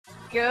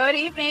Good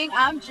evening,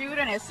 I'm Jude,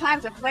 and it's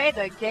time to play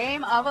the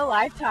game of a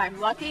lifetime,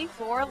 Lucky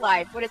for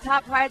Life, with a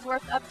top prize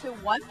worth up to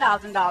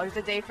 $1,000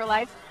 a day for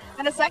life,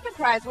 and a second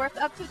prize worth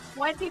up to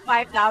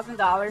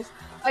 $25,000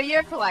 a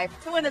year for life.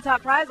 To win the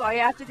top prize, all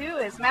you have to do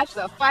is match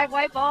the 5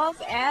 white balls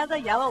and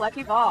the yellow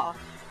lucky ball.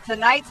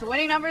 Tonight's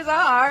winning numbers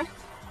are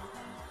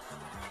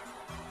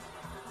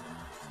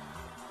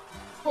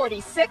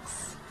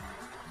 46,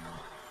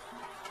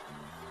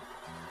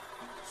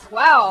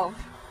 12,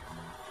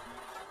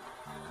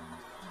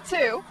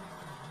 2,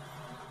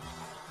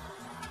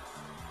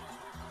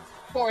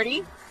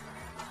 40,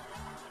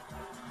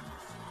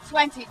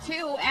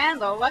 22,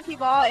 and the lucky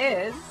ball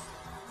is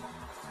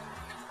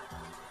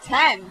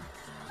 10.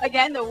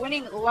 Again, the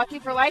winning Lucky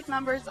for Life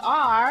numbers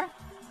are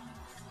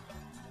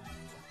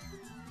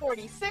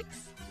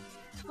 46,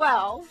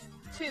 12,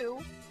 2,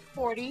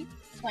 40,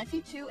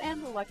 22,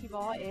 and the lucky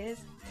ball is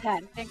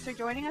 10. Thanks for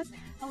joining us,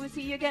 and we'll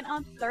see you again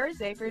on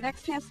Thursday for your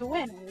next chance to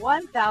win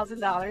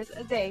 $1,000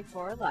 a day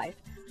for life.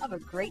 Have a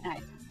great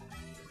night.